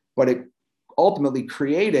backstory, but it ultimately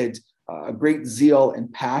created a great zeal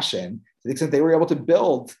and passion to the extent they were able to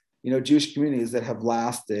build, Jewish communities that have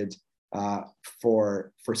lasted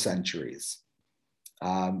for centuries.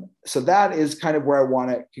 So that is kind of where I want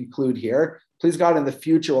to conclude here. Please God, in the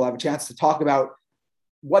future, we'll have a chance to talk about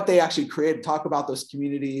what they actually created, talk about those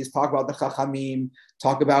communities, talk about the Chachamim,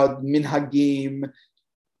 talk about Minhagim.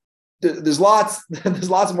 There's lots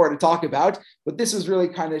more to talk about, but this is really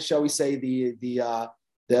kind of, shall we say, the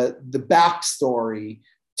backstory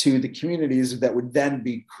to the communities that would then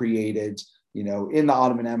be created, in the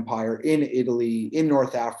Ottoman Empire, in Italy, in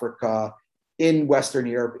North Africa, in Western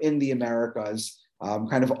Europe, in the Americas.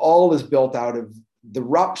 Kind of all is built out of the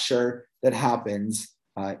rupture that happens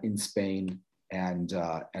in Spain and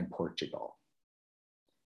Portugal.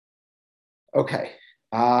 Okay,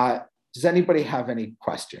 Does anybody have any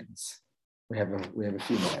questions? We have a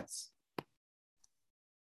few minutes.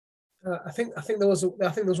 I think there was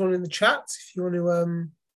one in the chat. If you want to,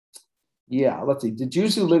 yeah, let's see. The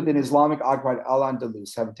Jews who lived in Islamic occupied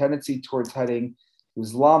Al-Andalus have a tendency towards heading to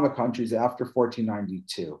Islamic countries after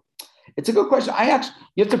 1492. It's a good question.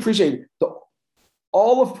 You have to appreciate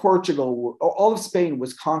all of Portugal, all of Spain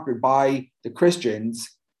was conquered by the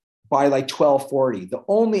Christians by like 1240. The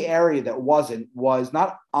only area that was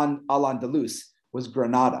not on Al-Andalus, was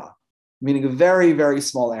Granada, meaning a very, very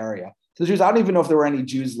small area. So the Jews, I don't even know if there were any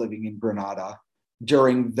Jews living in Granada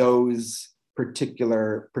during those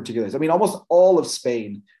particulars. I mean, almost all of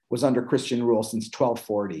Spain was under Christian rule since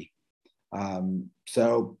 1240.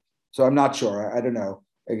 So I'm not sure. I don't know.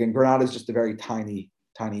 Again, Granada is just a very tiny,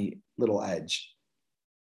 tiny little edge.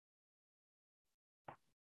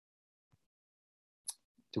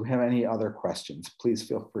 Do we have any other questions? Please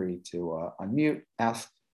feel free to unmute, ask.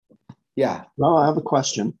 Yeah. No, I have a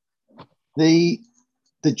question. The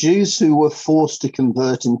Jews who were forced to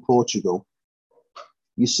convert in Portugal,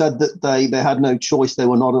 you said that they had no choice, they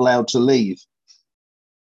were not allowed to leave.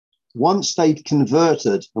 Once they'd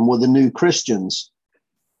converted and were the new Christians,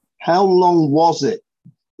 how long was it,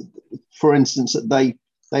 for instance, that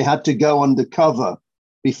they had to go undercover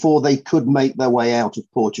before they could make their way out of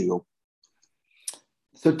Portugal?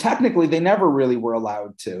 So technically, they never really were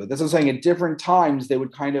allowed to. That's what I'm saying. At different times, they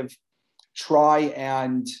would kind of try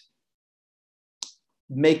and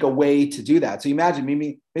make a way to do that. So you imagine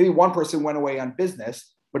maybe one person went away on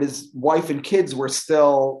business, but his wife and kids were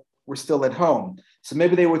still at home. So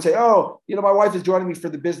maybe they would say, oh, my wife is joining me for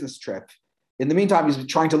the business trip. In the meantime, he's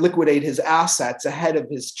trying to liquidate his assets ahead of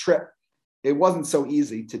his trip. It wasn't so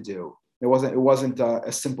easy to do. It wasn't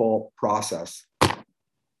a simple process.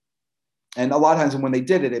 And a lot of times when they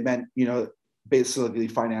did it, it meant, basically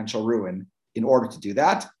financial ruin in order to do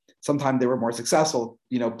that. Sometimes they were more successful,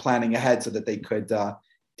 planning ahead so that they could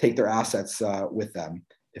take their assets with them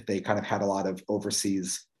if they kind of had a lot of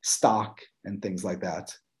overseas stock and things like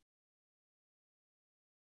that.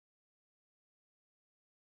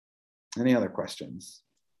 Any other questions?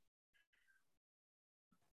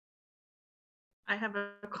 I have a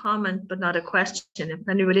comment, but not a question. If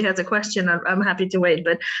anybody has a question, I'm happy to wait.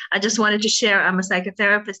 But I just wanted to share, I'm a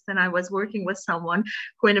psychotherapist, and I was working with someone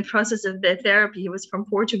who in the process of their therapy, he was from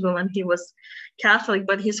Portugal and he was Catholic,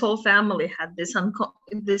 but his whole family had this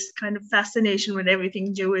kind of fascination with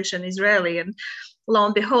everything Jewish and Israeli. And lo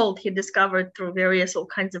and behold, he discovered through various all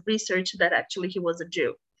kinds of research that actually he was a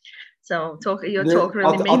Jew. So your talk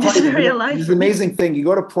really made this very alive. It's an amazing thing. You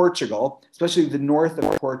go to Portugal, especially the north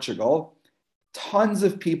of Portugal, tons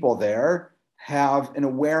of people there have an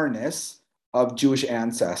awareness of Jewish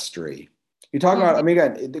ancestry. You're talking about,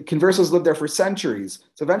 again, the conversos lived there for centuries.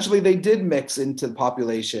 So eventually they did mix into the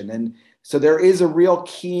population. And so there is a real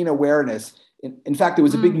keen awareness. In fact, there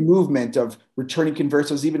was a big movement of returning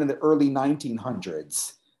conversos even in the early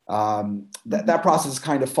 1900s. That process has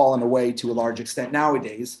kind of fallen away to a large extent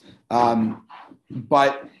nowadays.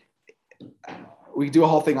 But we do a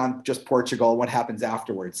whole thing on just Portugal and what happens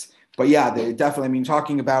afterwards. But yeah, they definitely,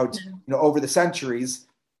 talking about, over the centuries,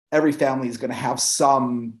 every family is going to have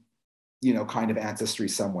some, kind of ancestry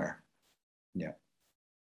somewhere. Yeah.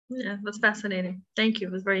 Yeah, that's fascinating. Thank you.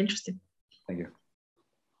 It was very interesting. Thank you.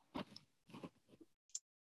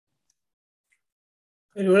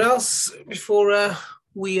 Anyone else before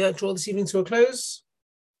we draw this evening to a close?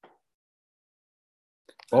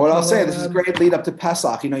 Well, what I'll say, this is a great lead up to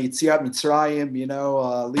Pesach. Yetziat Mitzrayim,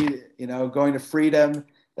 going to freedom.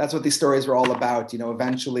 That's what these stories were all about,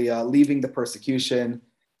 eventually leaving the persecution,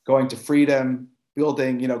 going to freedom,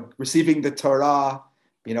 building, receiving the Torah,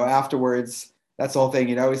 afterwards. That's the whole thing.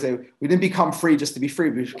 We say we didn't become free just to be free.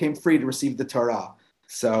 We became free to receive the Torah.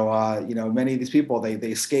 So, many of these people, they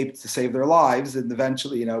escaped to save their lives, and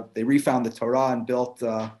eventually, they refound the Torah and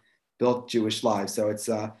built Jewish lives. So it's,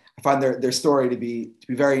 I find their story to be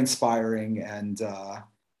very inspiring and a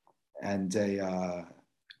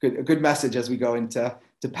good message as we go into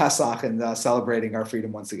Pesach and celebrating our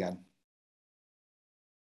freedom once again.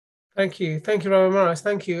 Thank you, Rabbi Morris.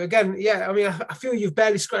 Thank you again. Yeah, I feel you've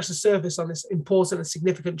barely scratched the surface on this important and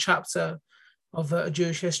significant chapter of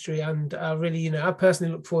Jewish history, and really, I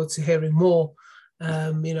personally look forward to hearing more.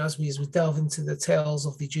 As we delve into the tales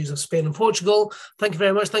of the Jews of Spain and Portugal. Thank you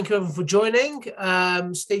very much. Thank you everyone for joining.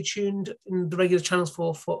 Stay tuned in the regular channels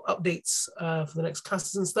for updates for the next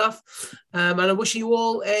classes and stuff. And I wish you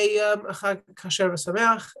all a Chag Kasher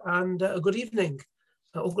V'Sameach and a good evening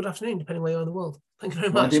or good afternoon, depending where you are in the world. Thank you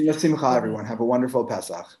very much. Everyone, have a wonderful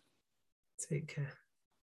Pesach. Take care.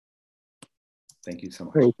 Thank you so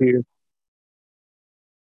much. Thank you.